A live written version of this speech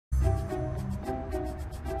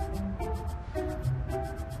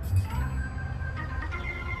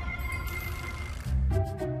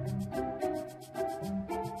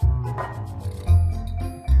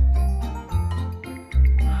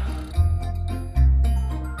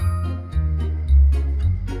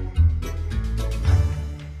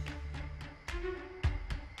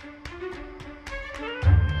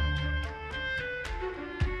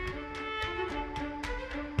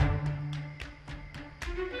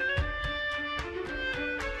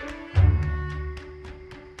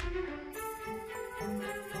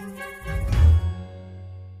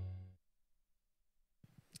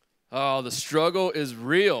Oh, the struggle is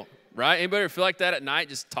real, right? Anybody ever feel like that at night,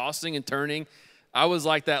 just tossing and turning? I was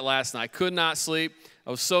like that last night. Could not sleep. I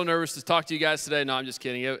was so nervous to talk to you guys today. No, I'm just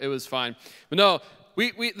kidding. It was fine. But no,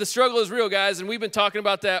 the struggle is real, guys, and we've been talking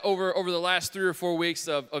about that over the last 3 or 4 weeks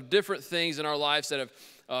of different things in our lives that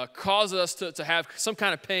have caused us to have some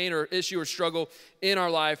kind of pain or issue or struggle in our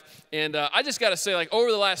life. And I just got to say, like, over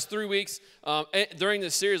the last 3 weeks during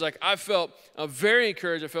this series, like, I felt very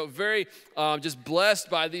encouraged. I felt very just blessed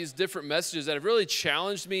by these different messages that have really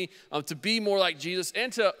challenged me to be more like Jesus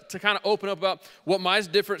and to kind of open up about what my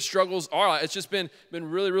different struggles are. It's just been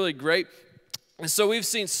really, really great. And so we've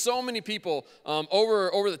seen so many people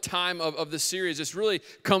over the time of this series just really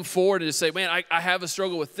come forward and just say, man, I have a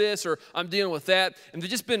struggle with this, or I'm dealing with that. And they've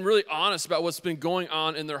just been really honest about what's been going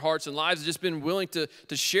on in their hearts and lives. They've just been willing to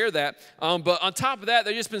share that. But on top of that,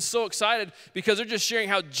 they've just been so excited because they're just sharing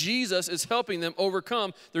how Jesus is helping them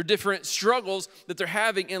overcome their different struggles that they're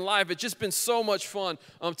having in life. It's just been so much fun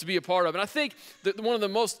to be a part of. And I think that one of the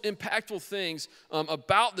most impactful things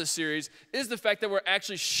about this series is the fact that we're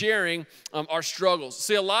actually sharing our struggles.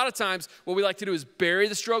 See, a lot of times what we like to do is bury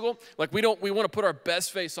the struggle. Like we want to put our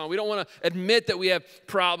best face on. We don't want to admit that we have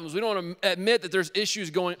problems. We don't want to admit that there's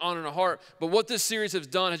issues going on in our heart. But what this series has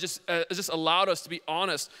done has just allowed us to be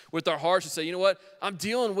honest with our hearts and say, you know what, I'm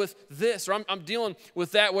dealing with this, or I'm dealing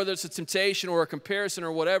with that, whether it's a temptation or a comparison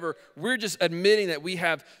or whatever. We're just admitting that we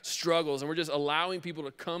have struggles, and we're just allowing people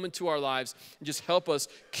to come into our lives and just help us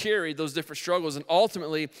carry those different struggles. And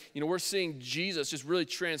ultimately, we're seeing Jesus just really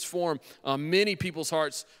transform many people's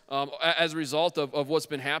hearts as a result of what's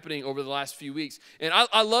been happening over the last few weeks. And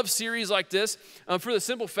I love series like this for the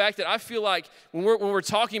simple fact that I feel like when we're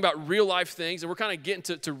talking about real life things and we're kind of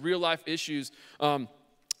getting to real life issues,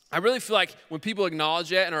 I really feel like when people acknowledge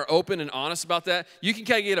that and are open and honest about that, you can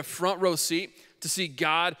kind of get a front row seat to see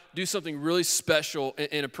God do something really special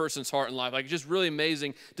in a person's heart and life. Like, it's just really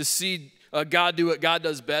amazing to see God do what God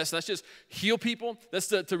does best. And that's just heal people. That's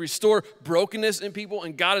to restore brokenness in people.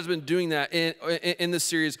 And God has been doing that in this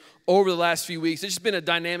series over the last few weeks. It's just been a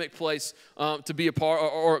dynamic place to be a part,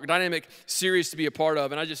 or a dynamic series to be a part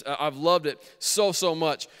of. And I've loved it so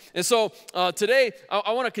much. And so today,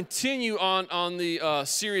 I want to continue on the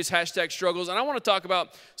series #struggles. And I want to talk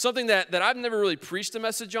about something that I've never really preached a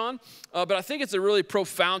message on, but I think it's a really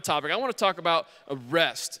profound topic. I want to talk about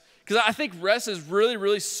rest. Because I think rest is really,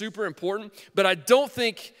 really super important, but I don't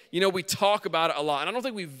think, we talk about it a lot. And I don't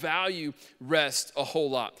think we value rest a whole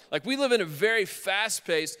lot. Like, we live in a very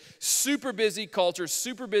fast-paced, super busy culture,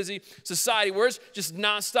 super busy society where it's just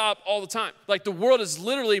nonstop all the time. Like, the world is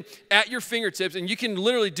literally at your fingertips, and you can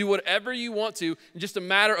literally do whatever you want to in just a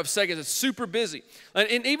matter of seconds. It's super busy.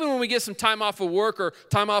 And even when we get some time off of work or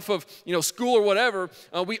time off of, school or whatever,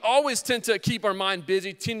 we always tend to keep our mind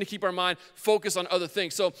busy, tend to keep our mind focused on other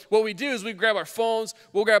things. So what we do is we grab our phones,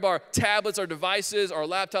 we'll grab our tablets, our devices, our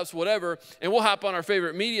laptops, whatever, and we'll hop on our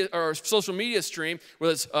favorite media or social media stream,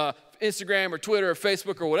 whether it's Instagram or Twitter or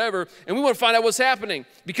Facebook or whatever, and we want to find out what's happening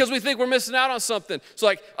because we think we're missing out on something. So,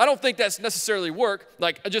 like, I don't think that's necessarily work.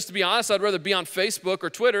 Like, just to be honest, I'd rather be on Facebook or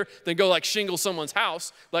Twitter than go, like, shingle someone's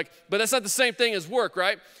house. Like, but that's not the same thing as work,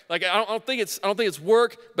 right? Like, I don't think it's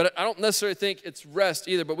work, but I don't necessarily think it's rest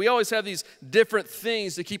either. But we always have these different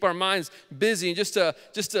things to keep our minds busy and just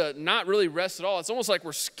to not really rest at all. It's almost like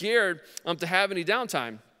we're scared to have any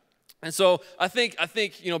downtime. And so I think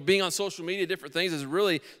being on social media, different things, is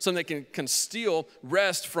really something that can steal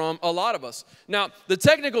rest from a lot of us. Now, the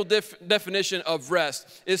technical definition of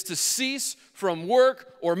rest is to cease from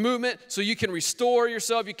work or movement so you can restore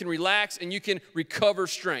yourself, you can relax, and you can recover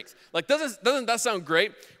strength. Like, doesn't that sound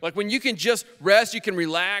great? Like, when you can just rest, you can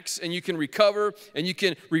relax, and you can recover, and you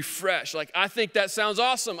can refresh. Like, I think that sounds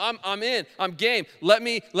awesome. I'm in. I'm game. Let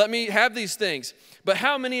me have these things. But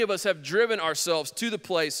how many of us have driven ourselves to the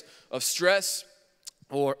place of stress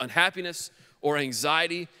or unhappiness or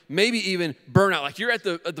anxiety, maybe even burnout? Like, you're at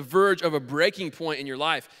the verge of a breaking point in your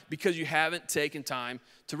life because you haven't taken time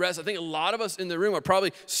to rest. I think a lot of us in the room are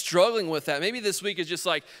probably struggling with that. Maybe this week is just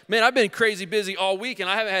like, man, I've been crazy busy all week and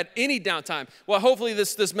I haven't had any downtime. Well, hopefully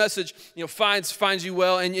this message finds you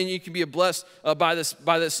well, and you can be blessed by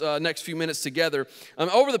this next few minutes together.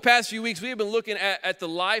 Over the past few weeks, we have been looking at the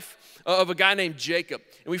life of a guy named Jacob.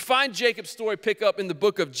 And we find Jacob's story pick up in the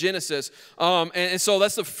book of Genesis. And so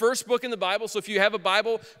that's the first book in the Bible. So if you have a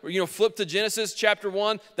Bible, flip to Genesis chapter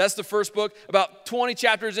 1. That's the first book. About 20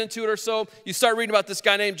 chapters into it or so, you start reading about this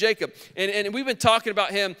guy named Jacob. And we've been talking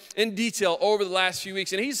about him in detail over the last few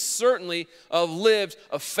weeks. And he's certainly lived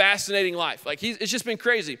a fascinating life. Like it's just been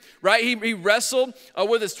crazy, right? He wrestled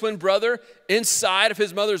with his twin brother inside of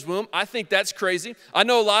his mother's womb. I think that's crazy. I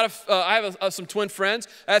know a lot of, I have some twin friends.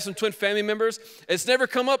 I have some twin family members. It's never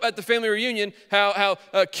come up at the family reunion how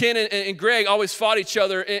Ken and Greg always fought each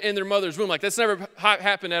other in their mother's womb. Like that's never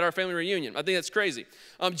happened at our family reunion. I think that's crazy.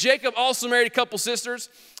 Jacob also married a couple sisters.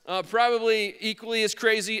 Probably equally as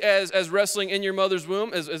crazy as wrestling in your mother's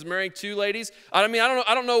womb, as marrying two ladies. I mean,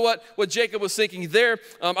 I don't know what Jacob was thinking there.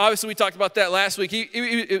 Obviously, we talked about that last week.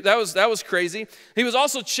 That was crazy. He was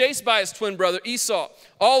also chased by his twin brother Esau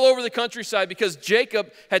all over the countryside because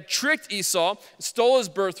Jacob had tricked Esau, stole his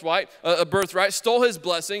birthright, stole his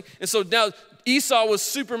blessing, and so now Esau was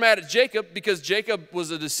super mad at Jacob because Jacob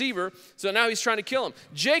was a deceiver, so now he's trying to kill him.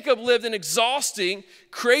 Jacob lived an exhausting,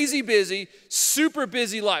 crazy busy, super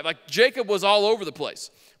busy life. Like Jacob was all over the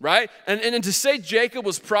place, right? And to say Jacob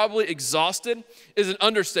was probably exhausted is an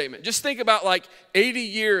understatement. Just think about like 80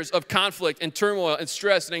 years of conflict and turmoil and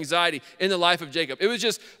stress and anxiety in the life of Jacob. It was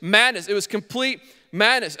just madness. It was complete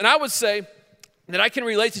madness. And I would say that I can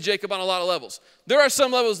relate to Jacob on a lot of levels. There are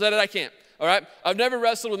some levels that I can't. All right, I've never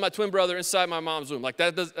wrestled with my twin brother inside my mom's womb. Like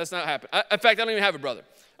that's not happened. In fact, I don't even have a brother.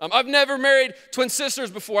 I've never married twin sisters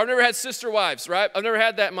before. I've never had sister wives, right? I've never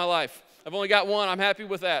had that in my life. I've only got one. I'm happy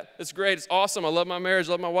with that. It's great. It's awesome. I love my marriage.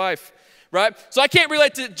 I love my wife, right? So I can't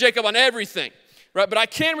relate to Jacob on everything, right? But I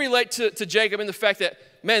can relate to Jacob in the fact that,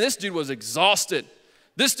 man, this dude was exhausted.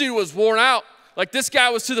 This dude was worn out. Like this guy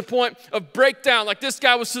was to the point of breakdown. Like this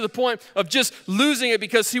guy was to the point of just losing it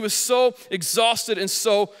because he was so exhausted and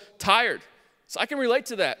so tired. So I can relate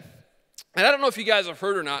to that. And I don't know if you guys have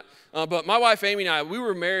heard or not, but my wife Amy and I, we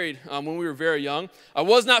were married when we were very young. I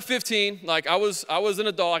was not 15, like I was an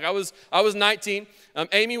adult, like I was 19.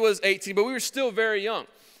 Amy was 18, but we were still very young.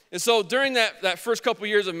 And so during that first couple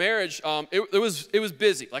years of marriage, it was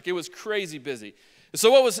busy, like it was crazy busy. And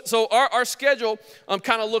so our schedule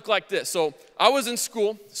kind of looked like this. So I was in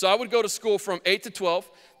school, so I would go to school from 8 to 12.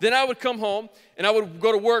 Then I would come home, and I would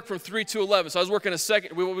go to work from 3 to 11. So I was working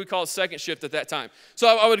what we call a second shift at that time. So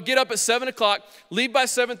I would get up at 7 o'clock, leave by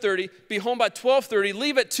 7:30, be home by 12:30,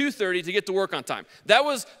 leave at 2:30 to get to work on time. That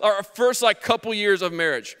was our first couple years of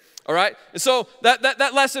marriage. All right? And so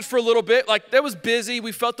that lasted for a little bit. Like, that was busy.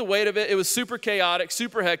 We felt the weight of it. It was super chaotic,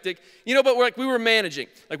 super hectic. But we were managing.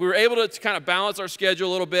 Like, we were able to kind of balance our schedule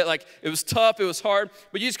a little bit. Like, it was tough. It was hard.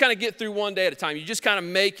 But you just kind of get through one day at a time. You just kind of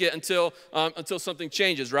make it until something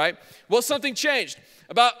changes, right? Well, something changed.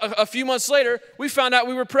 About a few months later, we found out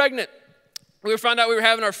we were pregnant. We found out we were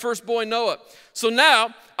having our first boy, Noah. So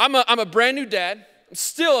now, I'm a brand new dad. I'm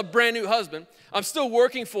still a brand new husband. I'm still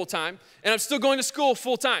working full time, and I'm still going to school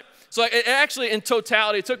full time. So it actually, in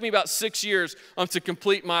totality, it took me about 6 years to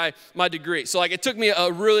complete my degree. So it took me a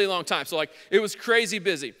really long time. So it was crazy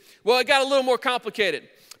busy. Well, it got a little more complicated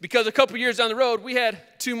because a couple years down the road, we had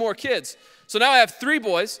 2 more kids. So now I have 3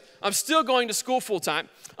 boys. I'm still going to school full time.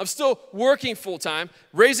 I'm still working full time,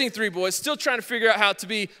 raising 3 boys, still trying to figure out how to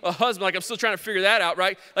be a husband. I'm still trying to figure that out,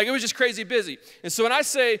 right? It was just crazy busy. And so when I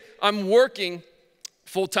say I'm working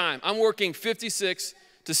full time, I'm working 56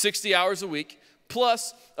 to 60 hours a week,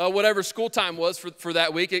 plus whatever school time was for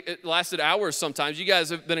that week. It lasted hours sometimes. You guys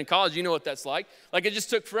have been in college. You know what that's like. It just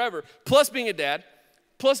took forever. Plus being a dad,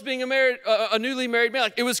 plus being a newly married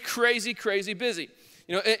man. It was crazy, crazy busy.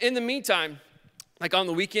 In the meantime, on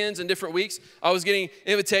the weekends and different weeks, I was getting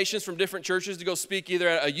invitations from different churches to go speak either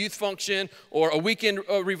at a youth function or a weekend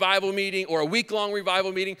revival meeting or a week-long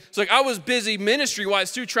revival meeting. So I was busy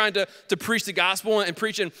ministry-wise too, trying to preach the gospel and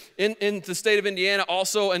preaching in the state of Indiana,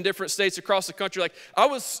 also in different states across the country. It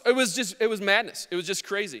was madness. It was just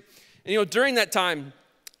crazy. And during that time,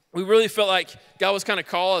 we really felt like God was kind of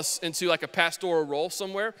calling us into a pastoral role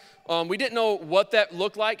somewhere. We didn't know what that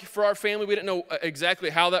looked like for our family. We didn't know exactly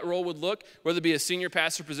how that role would look, whether it be a senior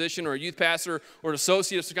pastor position or a youth pastor or an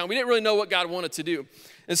associate. We didn't really know what God wanted to do.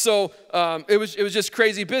 And so it was just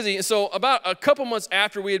crazy busy. And so about a couple months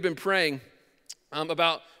after we had been praying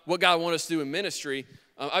about what God wanted us to do in ministry,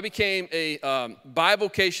 I became a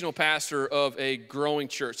bivocational pastor of a growing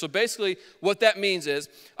church. So basically what that means is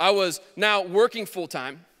I was now working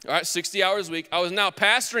full-time, all right, 60 hours a week. I was now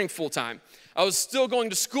pastoring full-time. I was still going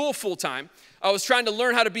to school full-time. I was trying to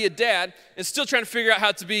learn how to be a dad and still trying to figure out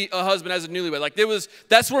how to be a husband as a newlywed.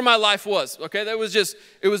 That's where my life was, okay? It was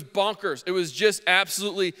bonkers. It was just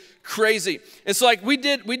absolutely crazy. And so we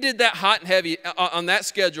did that hot and heavy on that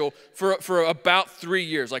schedule for about 3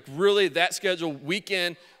 years. Really that schedule, week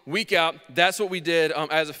in, week out, that's what we did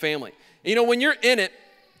as a family. When you're in it,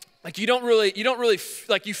 like you don't really,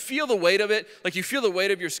 like you feel the weight of it, like you feel the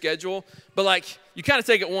weight of your schedule, but like you kind of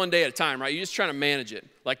take it one day at a time, right? You're just trying to manage it.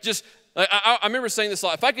 Like just, like I remember saying this a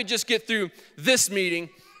lot. If I could just get through this meeting,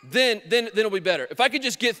 then it'll be better. If I could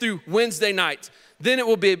just get through Wednesday night, then it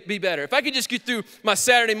will be better. If I could just get through my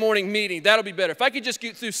Saturday morning meeting, that'll be better. If I could just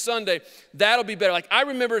get through Sunday, that'll be better. Like I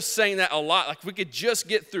remember saying that a lot. Like if we could just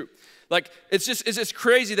get through. Like it's just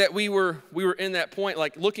crazy that we were in that point.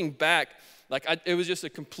 Like looking back, like it was just a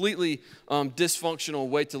completely dysfunctional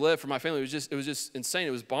way to live for my family. It was just insane.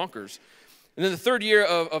 It was bonkers. And then the third year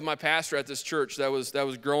of my pastor at this church that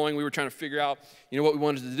was growing, we were trying to figure out, what we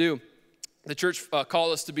wanted to do. The church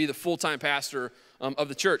called us to be the full-time pastor of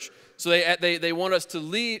the church. So they want us to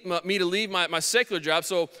leave my secular job.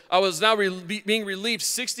 So I was now being relieved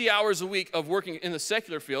 60 hours a week of working in the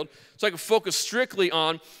secular field, so I could focus strictly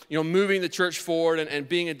on moving the church forward and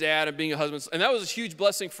being a dad and being a husband. And that was a huge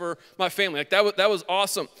blessing for my family. Like that was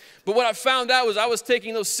awesome. But what I found out was I was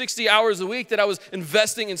taking those 60 hours a week that I was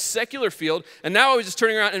investing in secular field, and now I was just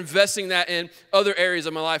turning around and investing that in other areas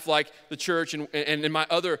of my life, like the church and in my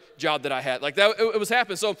other job that I had. Like that, it was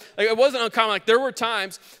happening. So like, it wasn't uncommon. Like there were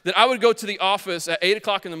times that I would go to the office at 8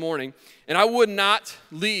 o'clock in the morning, and I would not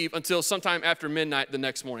leave until sometime after midnight the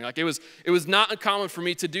next morning. Like it was not uncommon for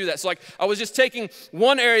me to do that. So like I was just taking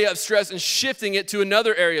one area of stress and shifting it to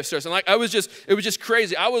another area of stress. And like it was just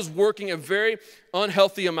crazy. I was working a very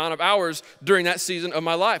unhealthy amount of hours during that season of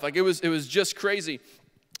my life. Like it was just crazy.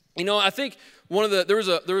 I think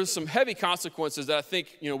there was some heavy consequences that I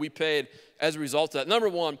think we paid as a result of that. Number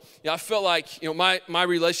one, I felt like my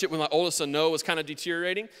relationship with my oldest son Noah was kind of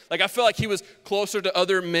deteriorating. Like I felt like he was closer to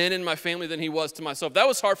other men in my family than he was to myself. That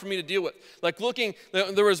was hard for me to deal with. Like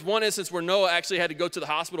there was one instance where Noah actually had to go to the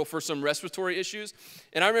hospital for some respiratory issues,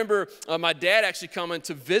 and I remember my dad actually coming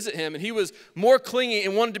to visit him, and he was more clingy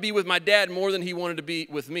and wanted to be with my dad more than he wanted to be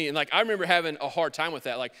with me. And like I remember having a hard time with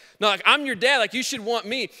that. Like no, like I'm your dad, like you should want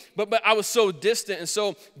me, but I was so distant and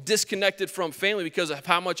so disconnected from family because of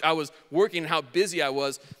how much I was working and how busy I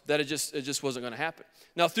was that it just wasn't going to happen.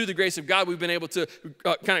 Now, through the grace of God, we've been able to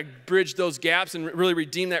kind of bridge those gaps and really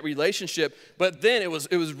redeem that relationship. But then it was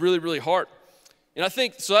really, really hard. And I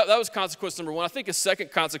think, so that was consequence number one. I think a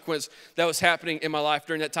second consequence that was happening in my life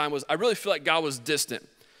during that time was I really feel like God was distant.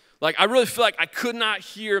 Like, I really feel like I could not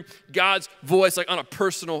hear God's voice, like, on a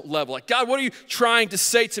personal level. Like, God, what are you trying to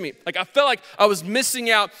say to me? Like, I felt like I was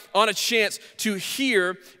missing out on a chance to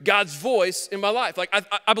hear God's voice in my life. Like,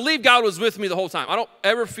 I believe God was with me the whole time. I don't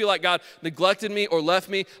ever feel like God neglected me or left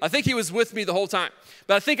me. I think he was with me the whole time.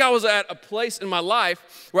 But I think I was at a place in my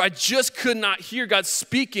life where I just could not hear God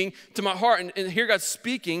speaking to my heart and hear God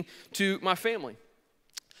speaking to my family.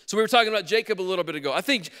 So we were talking about Jacob a little bit ago. I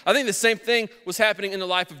think the same thing was happening in the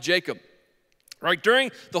life of Jacob. Right,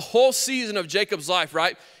 during the whole season of Jacob's life,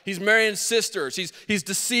 right? He's marrying sisters. He's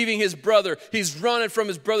deceiving his brother. He's running from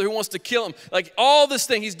his brother who wants to kill him. Like all this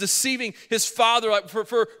thing, he's deceiving his father like,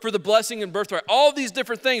 for the blessing and birthright. All these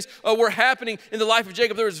different things were happening in the life of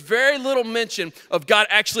Jacob. There was very little mention of God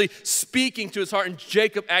actually speaking to his heart and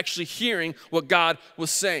Jacob actually hearing what God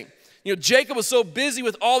was saying. Jacob was so busy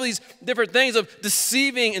with all these different things of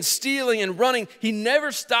deceiving and stealing and running, he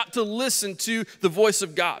never stopped to listen to the voice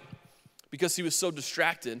of God because he was so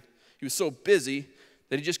distracted, he was so busy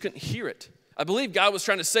that he just couldn't hear it. I believe God was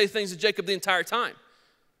trying to say things to Jacob the entire time,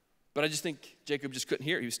 but I just think Jacob just couldn't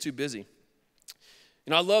hear it. He was too busy.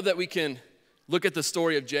 I love that we can look at the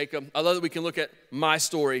story of Jacob. I love that we can look at my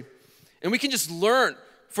story, and we can just learn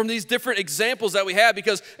from these different examples that we have,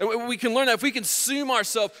 because we can learn that if we consume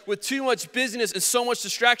ourselves with too much busyness and so much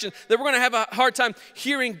distraction, that we're going to have a hard time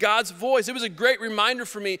hearing God's voice. It was a great reminder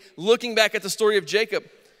for me looking back at the story of Jacob.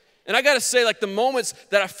 And I got to say, like the moments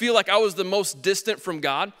that I feel like I was the most distant from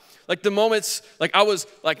God, like the moments like I was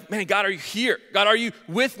like, man, God, are you here? God, are you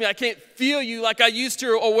with me? I can't feel you like I used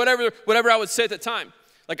to, or whatever I would say at the time.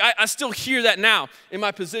 Like I still hear that now in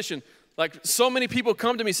my position. Like so many people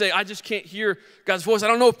come to me say, I just can't hear God's voice. I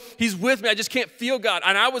don't know if he's with me. I just can't feel God.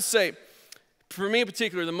 And I would say, for me in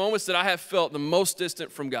particular, the moments that I have felt the most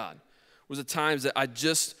distant from God was the times that I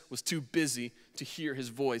just was too busy to hear his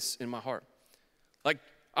voice in my heart. Like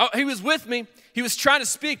he was with me. He was trying to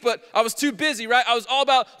speak, but I was too busy, right? I was all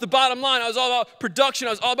about the bottom line. I was all about production.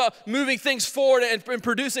 I was all about moving things forward and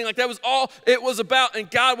producing. Like that was all it was about.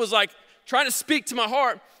 And God was like trying to speak to my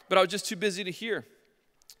heart, but I was just too busy to hear.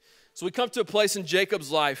 So we come to a place in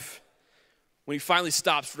Jacob's life when he finally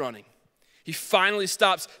stops running. He finally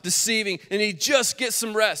stops deceiving, and he just gets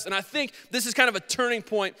some rest. And I think this is kind of a turning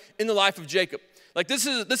point in the life of Jacob. Like this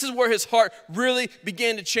is where his heart really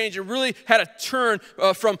began to change and really had a turn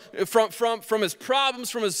from his problems,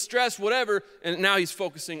 from his stress, whatever, and now he's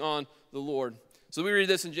focusing on the Lord. So we read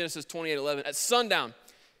this in Genesis 28:11. At sundown,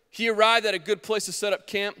 he arrived at a good place to set up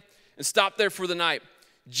camp and stopped there for the night.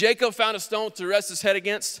 Jacob found a stone to rest his head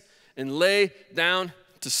against and lay down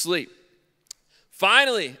to sleep.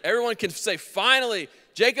 Finally, everyone can say finally,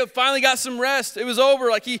 Jacob finally got some rest. It was over.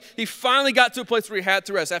 Like he finally got to a place where he had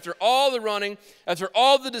to rest. After all the running, after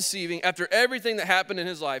all the deceiving, after everything that happened in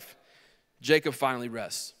his life, Jacob finally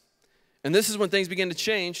rests. And this is when things begin to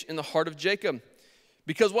change in the heart of Jacob.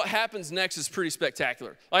 Because what happens next is pretty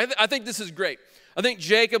spectacular. I think this is great. I think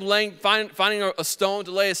Jacob finding a stone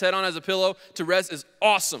to lay his head on as a pillow to rest is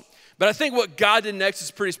awesome. But I think what God did next is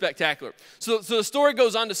pretty spectacular. So the story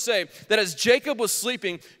goes on to say that as Jacob was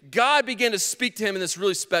sleeping, God began to speak to him in this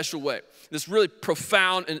really special way, this really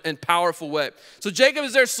profound and powerful way. So Jacob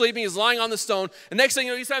is there sleeping, he's lying on the stone, and next thing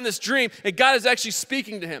you know, he's having this dream, and God is actually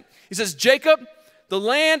speaking to him. He says, Jacob, the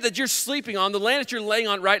land that you're sleeping on, the land that you're laying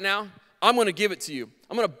on right now, I'm going to give it to you.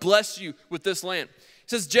 I'm going to bless you with this land. He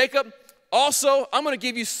says, Jacob, also, I'm going to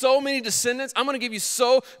give you so many descendants. I'm going to give you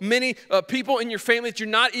so many people in your family that you're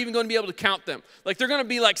not even going to be able to count them. Like they're going to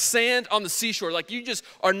be like sand on the seashore. Like you just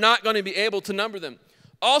are not going to be able to number them.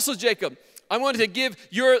 Also, Jacob, I'm going to give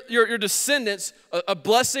your descendants a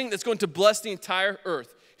blessing that's going to bless the entire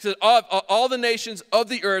earth. He said, all the nations of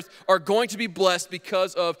the earth are going to be blessed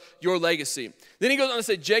because of your legacy. Then he goes on to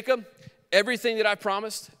say, Jacob, everything that I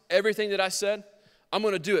promised, everything that I said, I'm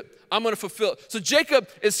going to do it. I'm going to fulfill it. So Jacob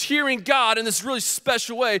is hearing God in this really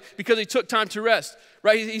special way because he took time to rest,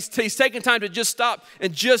 right? He's taking time to just stop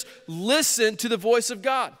and just listen to the voice of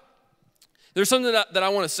God. There's something that I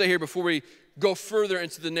want to say here before we go further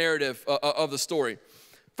into the narrative of the story.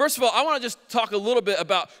 First of all, I want to just talk a little bit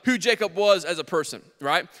about who Jacob was as a person,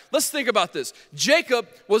 right? Let's think about this. Jacob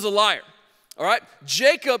was a liar, all right?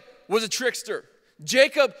 Jacob was a trickster.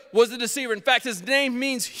 Jacob was a deceiver. In fact, his name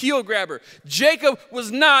means heel grabber. Jacob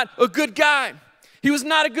was not a good guy. He was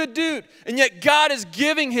not a good dude. And yet God is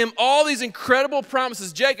giving him all these incredible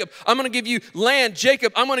promises. Jacob, I'm going to give you land.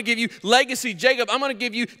 Jacob, I'm going to give you legacy. Jacob, I'm going to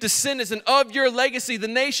give you descendants. And of your legacy, the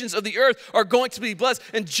nations of the earth are going to be blessed.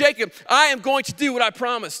 And Jacob, I am going to do what I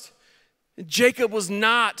promised. And Jacob was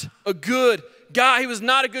not a good guy. He was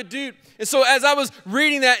not a good dude. And so as I was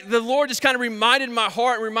reading that, the Lord just kind of reminded my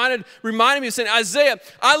heart, reminded me of saying, Isaiah,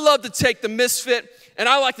 I love to take the misfit and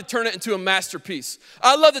I like to turn it into a masterpiece.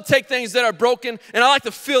 I love to take things that are broken and I like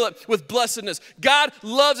to fill it with blessedness. God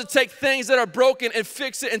loves to take things that are broken and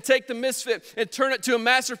fix it and take the misfit and turn it to a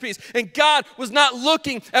masterpiece. And God was not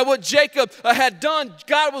looking at what Jacob had done.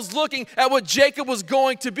 God was looking at what Jacob was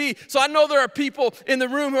going to be. So I know there are people in the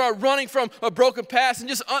room who are running from a broken past and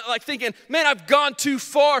just like thinking, man, I've gone too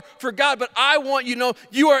far for God. But I want you to know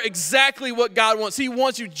you are exactly what God wants. He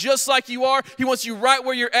wants you just like you are. He wants you right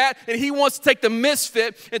where you're at. And he wants to take the misfit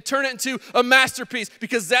and turn it into a masterpiece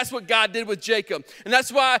because that's what God did with Jacob. And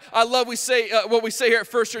that's why I love what we say here at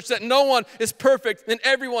First Church, that no one is perfect and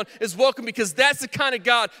everyone is welcome because that's the kind of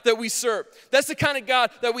God that we serve. That's the kind of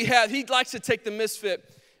God that we have. He likes to take the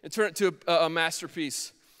misfit and turn it to a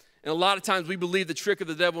masterpiece. And a lot of times we believe the trick of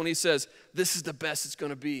the devil when he says, this is the best it's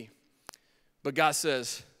going to be. But God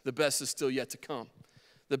says, the best is still yet to come.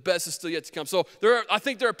 The best is still yet to come. So I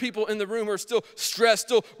think there are people in the room who are still stressed,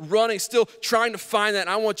 still running, still trying to find that. And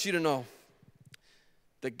I want you to know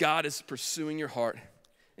that God is pursuing your heart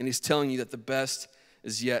and he's telling you that the best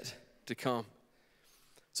is yet to come.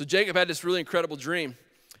 So Jacob had this really incredible dream.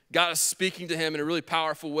 God is speaking to him in a really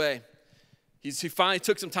powerful way. He finally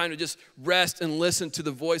took some time to just rest and listen to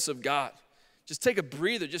the voice of God. Just take a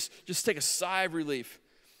breather, just take a sigh of relief.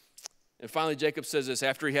 And finally Jacob says this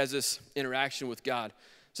after he has this interaction with God.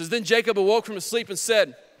 It says, then Jacob awoke from his sleep and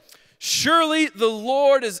said, surely the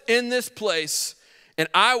Lord is in this place, and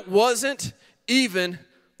I wasn't even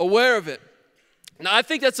aware of it. Now, I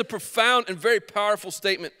think that's a profound and very powerful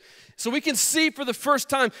statement. So we can see for the first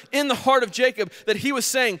time in the heart of Jacob that he was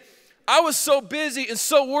saying, I was so busy and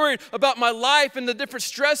so worried about my life and the different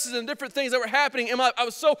stresses and different things that were happening in my life. I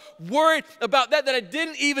was so worried about that I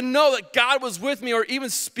didn't even know that God was with me or even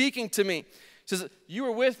speaking to me. He says, you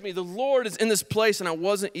were with me. The Lord is in this place, and I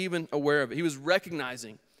wasn't even aware of it. He was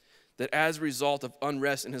recognizing that as a result of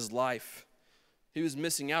unrest in his life, he was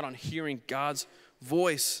missing out on hearing God's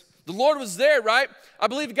voice. The Lord was there, right? I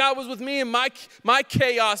believe God was with me in my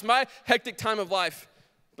chaos, my hectic time of life,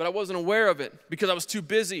 but I wasn't aware of it because I was too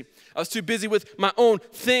busy. I was too busy with my own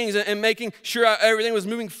things and making sure everything was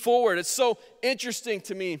moving forward. It's so interesting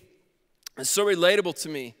to me. It's so relatable to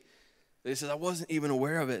me that he says, I wasn't even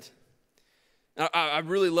aware of it. I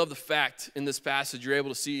really love the fact in this passage you're able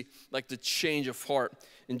to see like the change of heart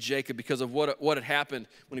in Jacob because of what had happened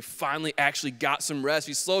when he finally actually got some rest.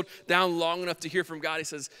 He slowed down long enough to hear from God. He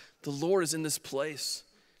says, the Lord is in this place,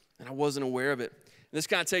 and I wasn't aware of it. And this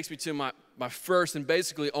kind of takes me to my first and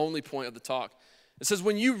basically only point of the talk. It says,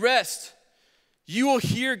 when you rest, you will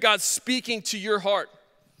hear God speaking to your heart.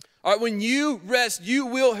 All right, when you rest, you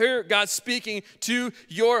will hear God speaking to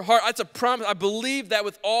your heart. That's a promise. I believe that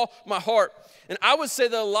with all my heart. And I would say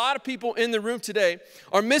that a lot of people in the room today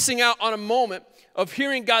are missing out on a moment of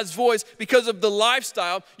hearing God's voice because of the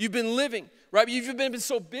lifestyle you've been living, right? You've been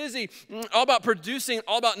so busy, all about producing,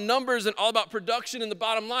 all about numbers, and all about production and the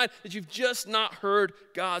bottom line that you've just not heard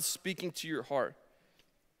God speaking to your heart.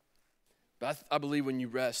 But I believe when you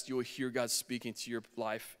rest, you will hear God speaking to your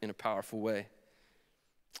life in a powerful way.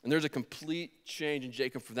 And there's a complete change in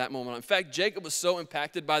Jacob from that moment on. In fact, Jacob was so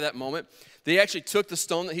impacted by that moment that he actually took the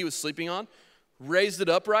stone that he was sleeping on, raised it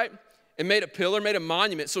upright, and made a pillar, made a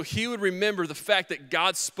monument, so he would remember the fact that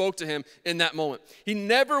God spoke to him in that moment. He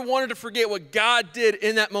never wanted to forget what God did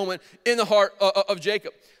in that moment in the heart of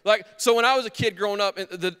Jacob. So when I was a kid growing up,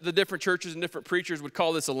 the different churches and different preachers would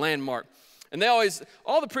call this a landmark. And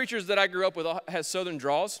all the preachers that I grew up with had southern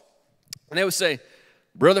draws, and they would say,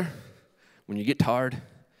 brother, when you get tired,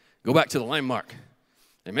 go back to the landmark.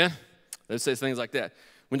 Amen? They would say things like that.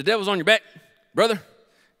 When the devil's on your back, brother,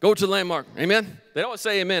 go to the landmark. Amen? They don't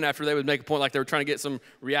say amen after they would make a point like they were trying to get some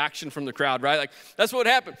reaction from the crowd, right? Like, that's what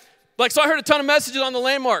happened. So I heard a ton of messages on the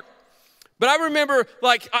landmark. But I remember,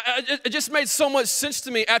 it just made so much sense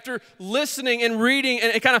to me after listening and reading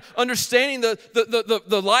and kind of understanding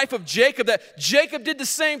the life of Jacob, that Jacob did the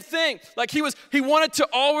same thing. He wanted to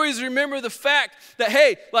always remember the fact that,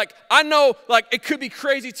 hey, I know, it could be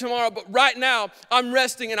crazy tomorrow, but right now I'm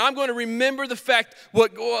resting and I'm going to remember the fact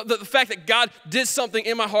that God did something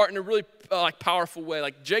in my heart in a really powerful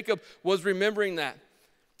way. Jacob was remembering that.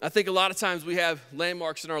 I think a lot of times we have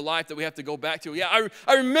landmarks in our life that we have to go back to. Yeah,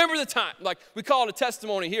 I remember the time. We call it a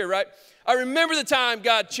testimony here, right? I remember the time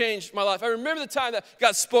God changed my life. I remember the time that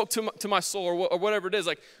God spoke to my soul or whatever it is.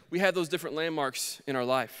 We have those different landmarks in our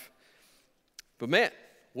life. But man,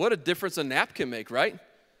 what a difference a nap can make, right?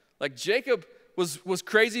 Jacob was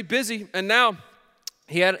crazy busy, and now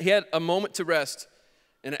he had a moment to rest,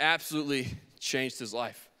 and it absolutely changed his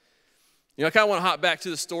life. I kind of want to hop back to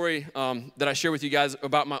the story that I shared with you guys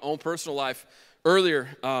about my own personal life earlier.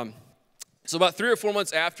 So about 3 or 4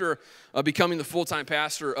 months after becoming the full-time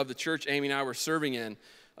pastor of the church Amy and I were serving in,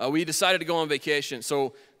 we decided to go on vacation.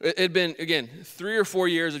 So it had been, again, 3 or 4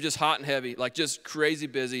 years of just hot and heavy, just crazy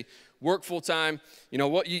busy, work full-time.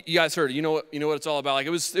 What you guys heard, you know what it's all about. It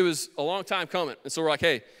was a long time coming. And so we're like,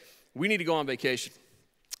 hey, we need to go on vacation.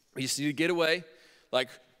 We just need to get away.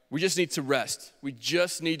 We just need to rest. We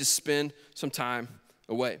just need to spend some time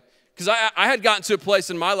away. Because I had gotten to a place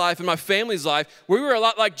in my life, in my family's life, where we were a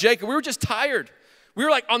lot like Jacob. We were just tired. We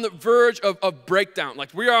were on the verge of breakdown.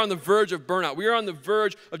 We are on the verge of burnout. We are on the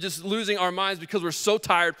verge of just losing our minds because we're so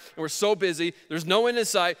tired and we're so busy. There's no end in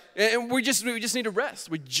sight. And we just need to rest.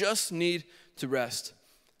 We just need to rest.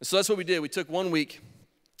 And so that's what we did. We took 1 week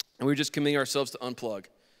and we were just committing ourselves to unplug.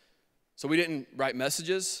 So we didn't write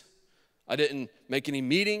messages. I didn't make any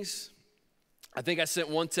meetings. I think I sent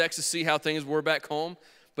one text to see how things were back home.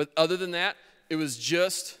 But other than that, it was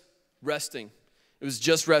just resting. It was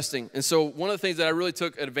just resting. And so one of the things that I really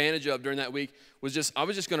took advantage of during that week was I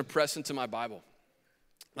was just going to press into my Bible.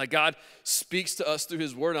 God speaks to us through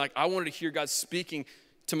his word. And I wanted to hear God speaking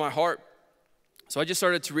to my heart. So I just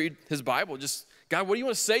started to read his Bible. God, what do you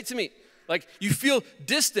want to say to me? You feel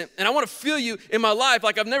distant, and I want to feel you in my life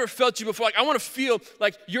I've never felt you before. I want to feel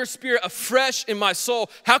your spirit afresh in my soul.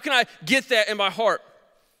 How can I get that in my heart?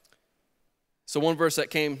 So one verse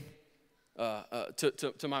that came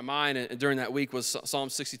to my mind during that week was Psalm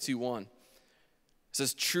 62:1. It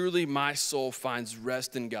says, truly my soul finds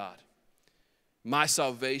rest in God. My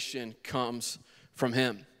salvation comes from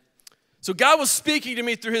him. So God was speaking to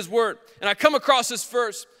me through his word, and I come across this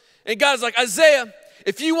verse, and God's like, Isaiah,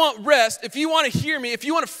 if you want rest, if you want to hear me, if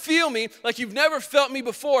you want to feel me like you've never felt me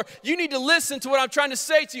before, you need to listen to what I'm trying to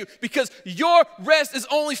say to you, because your rest is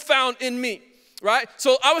only found in me, right?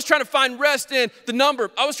 So I was trying to find rest in the number.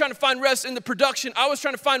 I was trying to find rest in the production. I was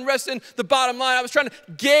trying to find rest in the bottom line. I was trying to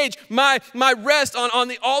gauge my rest on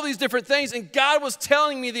all these different things, and God was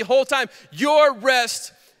telling me the whole time, your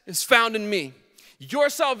rest is found in me.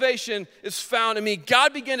 Your salvation is found in me.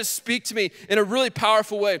 God began to speak to me in a really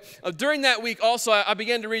powerful way. During that week also, I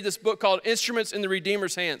began to read this book called Instruments in the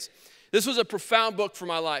Redeemer's Hands. This was a profound book for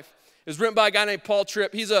my life. It was written by a guy named Paul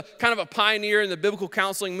Tripp. He's a kind of a pioneer in the biblical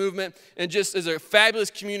counseling movement and just is a fabulous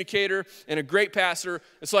communicator and a great pastor.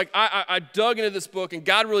 And so I dug into this book, and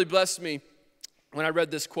God really blessed me when I read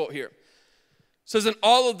this quote here. It says, in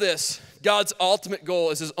all of this, God's ultimate goal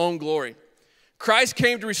is his own glory. Christ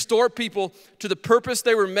came to restore people to the purpose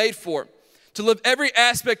they were made for, to live every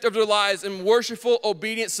aspect of their lives in worshipful,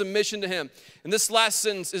 obedient submission to him. And this last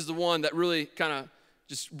sentence is the one that really kind of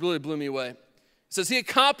just really blew me away. It says, he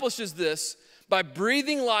accomplishes this by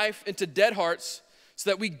breathing life into dead hearts so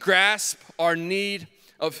that we grasp our need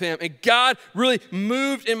of him. And God really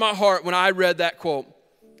moved in my heart when I read that quote.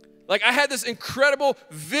 Like, I had this incredible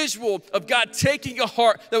visual of God taking a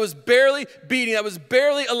heart that was barely beating, that was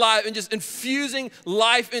barely alive, and just infusing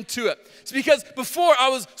life into it. It's because before I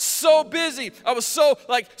was so busy, I was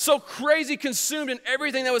so crazy consumed in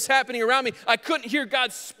everything that was happening around me, I couldn't hear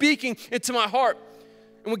God speaking into my heart.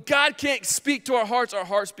 And when God can't speak to our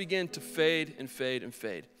hearts begin to fade and fade and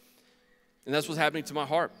fade. And that's what's happening to my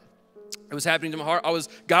heart. It was happening to my heart.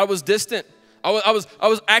 God was distant. I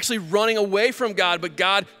was actually running away from God, but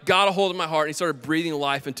God got a hold of my heart, and he started breathing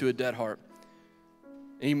life into a dead heart.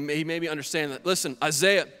 And he made me understand that, listen,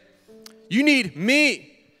 Isaiah, you need me.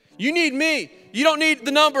 You need me. You don't need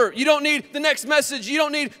the number. You don't need the next message. You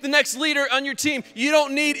don't need the next leader on your team. You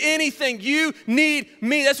don't need anything. You need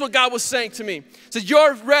me. That's what God was saying to me. He said,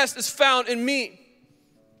 your rest is found in me.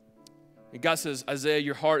 And God says, Isaiah,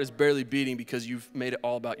 your heart is barely beating because you've made it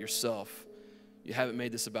all about yourself. You haven't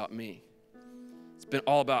made this about me. It's been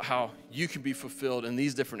all about how you can be fulfilled in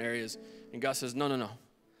these different areas. And God says, no.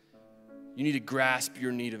 You need to grasp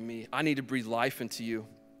your need of me. I need to breathe life into you.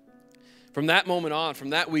 From that moment on,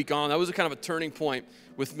 from that week on, that was a kind of a turning point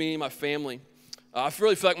with me and my family. I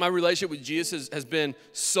really feel like my relationship with Jesus has been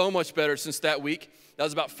so much better since that week. That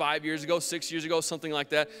was about 5 years ago, 6 years ago, something like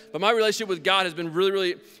that. But my relationship with God has been really,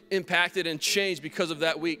 really impacted and changed because of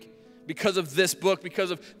that week, because of this book, because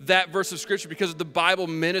of that verse of Scripture, because of the Bible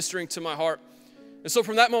ministering to my heart. And so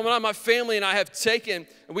from that moment on, my family and I have taken,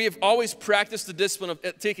 and we have always practiced the discipline of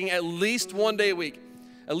taking at least 1 day a week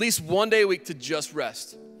to just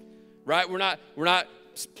rest. Right? We're not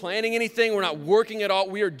planning anything. We're not working at all.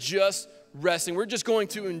 We are just resting. We're just going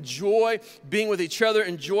to enjoy being with each other,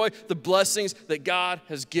 enjoy the blessings that God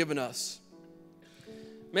has given us.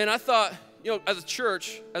 Man, I thought, as a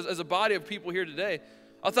church, as a body of people here today,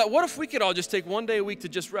 I thought, what if we could all just take 1 day a week to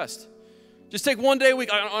just rest? Just take 1 day a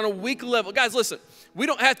week on a weekly level. Guys, listen, we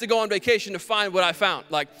don't have to go on vacation to find what I found.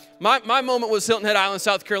 Like, my moment was Hilton Head Island,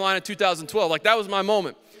 South Carolina, 2012. Like, that was my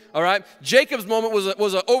moment. All right? Jacob's moment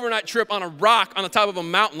was an overnight trip on a rock on the top of a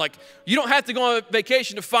mountain. Like, you don't have to go on a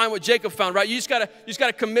vacation to find what Jacob found, right? You just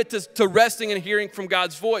gotta commit to resting and hearing from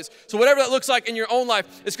God's voice. So whatever that looks like in your own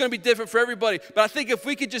life, it's gonna be different for everybody. But I think if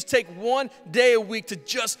we could just take 1 day a week to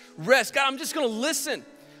just rest, God, I'm just gonna listen.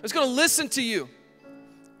 I'm just gonna listen to you.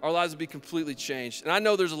 Our lives will be completely changed. And I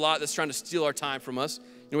know there's a lot that's trying to steal our time from us.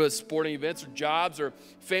 Whether it's sporting events or jobs or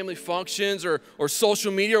family functions or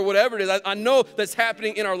social media or whatever it is. I know that's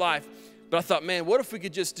happening in our life. But I thought, man, what if we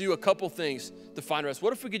could just do a couple things to find rest?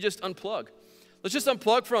 What if we could just unplug? Let's just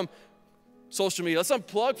unplug from social media. Let's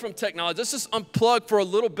unplug from technology. Let's just unplug for a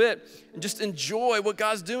little bit and just enjoy what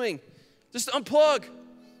God's doing. Just unplug.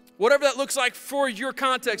 Whatever that looks like for your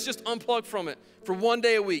context, just unplug from it for 1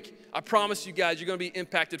 day a week. I promise you guys, you're going to be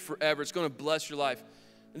impacted forever. It's going to bless your life.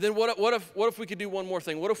 And then what if we could do one more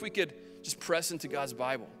thing? What if we could just press into God's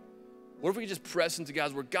Bible? What if we could just press into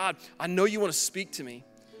God's Word? God, I know you want to speak to me.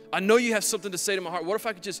 I know you have something to say to my heart. What if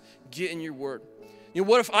I could just get in your Word?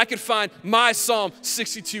 What if I could find my Psalm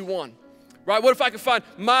 62:1? Right? What if I could find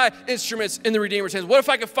my instruments in the Redeemer's hands? What if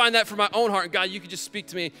I could find that for my own heart? And God, you could just speak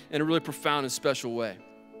to me in a really profound and special way.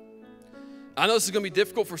 I know this is going to be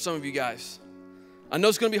difficult for some of you guys. I know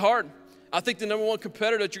it's going to be hard. I think the number one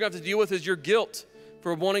competitor that you're going to have to deal with is your guilt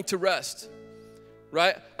for wanting to rest,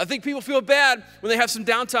 right? I think people feel bad when they have some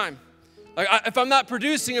downtime. Like, if I'm not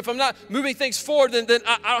producing, if I'm not moving things forward, then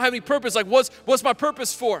I don't have any purpose. Like, what's my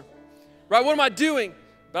purpose for, right? What am I doing?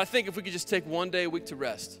 But I think if we could just take 1 day a week to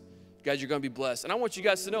rest, guys, you're going to be blessed. And I want you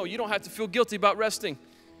guys to know you don't have to feel guilty about resting.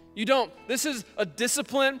 You don't. This is a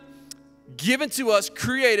discipline given to us,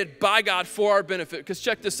 created by God for our benefit. Because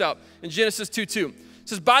check this out. In Genesis 2:2, it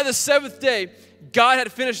says, by the seventh day, God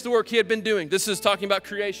had finished the work he had been doing. This is talking about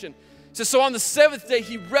creation. It says, so on the seventh day,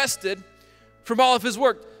 he rested from all of his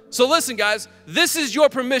work. So listen, guys, this is your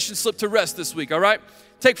permission slip to rest this week, all right?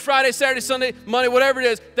 Take Friday, Saturday, Sunday, Monday, whatever it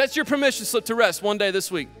is. That's your permission slip to rest 1 day this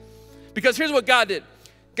week. Because here's what God did.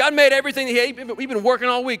 God made everything that we've been working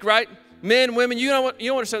all week, right? Men, women, you don't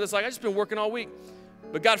understand this. Like, I've just been working all week.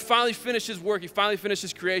 But God finally finished his work. He finally finished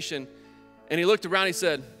his creation. And he looked around, he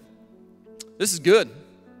said, This is good.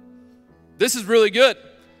 This is really good.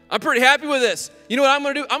 I'm pretty happy with this. You know what I'm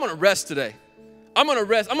going to do? I'm going to rest today. I'm going to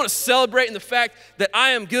rest. I'm going to celebrate in the fact that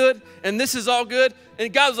I am good and this is all good.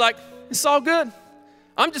 And God was like, it's all good.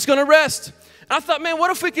 I'm just going to rest. And I thought, man,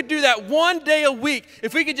 what if we could do that one day a week?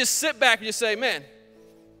 If we could just sit back and just say, man,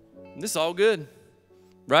 this is all good,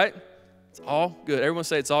 right? It's all good. Everyone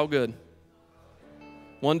say it's all good.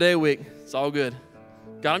 One day a week, it's all good.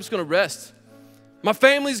 God, I'm just going to rest. My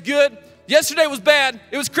family's good. Yesterday was bad.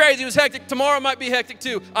 It was crazy. It was hectic. Tomorrow might be hectic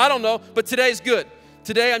too. I don't know, but today's good.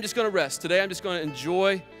 Today, I'm just going to rest. Today, I'm just going to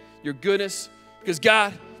enjoy your goodness because,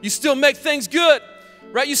 God, you still make things good,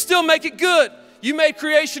 right? You still make it good. You made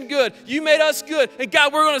creation good. You made us good. And,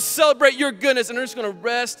 God, we're going to celebrate your goodness, and we're just going to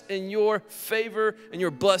rest in your favor and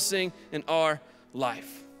your blessing in our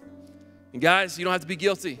life. And, guys, you don't have to be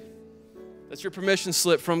guilty. That's your permission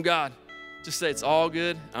slip from God. Just say, it's all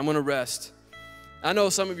good. I'm going to rest. I know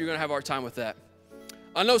some of you are going to have a hard time with that.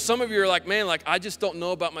 I know some of you are like, man, like, I just don't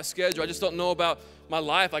know about my schedule. I just don't know about my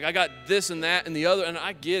life. Like, I got this and that and the other, and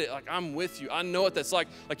I get it. Like, I'm with you. I know what that's like.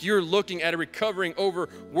 Like, you're looking at a recovering over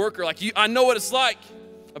worker. Like, I know what it's like.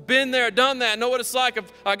 I've been there, done that. I know what it's like.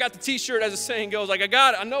 I got the T-shirt, as the saying goes. Like, I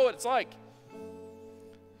got it. I know what it's like.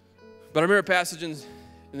 But I remember a passage in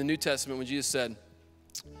the New Testament when Jesus said,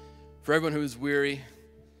 for everyone who is weary,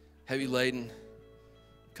 heavy laden,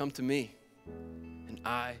 come to me, and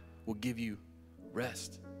I will give you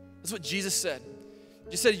rest. That's what Jesus said.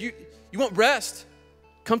 He said, you want rest?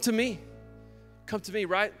 Come to me. Come to me,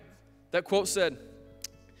 right? That quote said,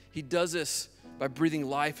 he does this by breathing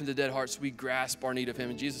life into dead hearts so we grasp our need of him.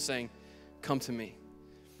 And Jesus is saying, come to me.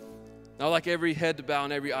 Now, like every head to bow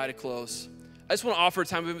and every eye to close, I just want to offer a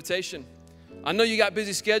time of invitation. I know you got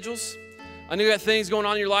busy schedules. I know you got things going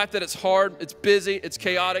on in your life that it's hard, it's busy, it's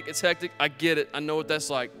chaotic, it's hectic. I get it. I know what that's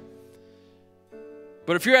like.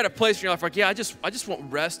 But if you're at a place in your life like, yeah, I just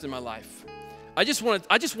want rest in my life. I just want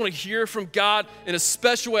to hear from God in a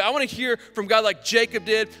special way. I want to hear from God like Jacob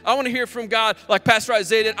did. I want to hear from God like Pastor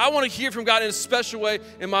Isaiah did. I want to hear from God in a special way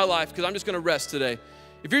in my life because I'm just going to rest today.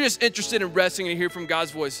 If you're just interested in resting and hear from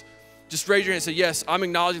God's voice, just raise your hand and say, yes, I'm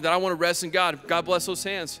acknowledging that I want to rest in God. God bless those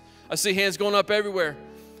hands. I see hands going up everywhere.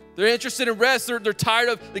 They're interested in rest. They're tired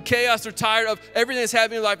of the chaos. They're tired of everything that's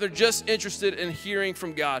happening in life. They're just interested in hearing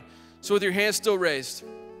from God. So with your hands still raised,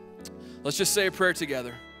 let's just say a prayer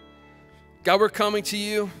together. God, we're coming to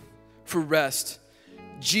you for rest.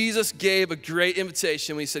 Jesus gave a great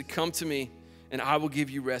invitation when he said, come to me and I will give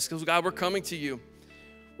you rest. Because God, we're coming to you.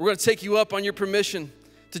 We're going to take you up on your permission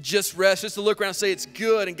to just rest, just to look around and say it's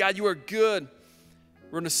good. And God, you are good.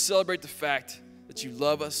 We're going to celebrate the fact that you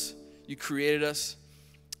love us, you created us.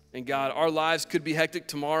 And God, our lives could be hectic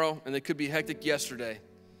tomorrow and they could be hectic yesterday.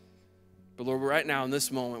 But Lord, right now in this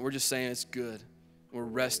moment, we're just saying it's good. We're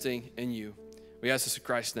resting in you. We ask this in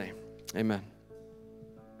Christ's name. Amen.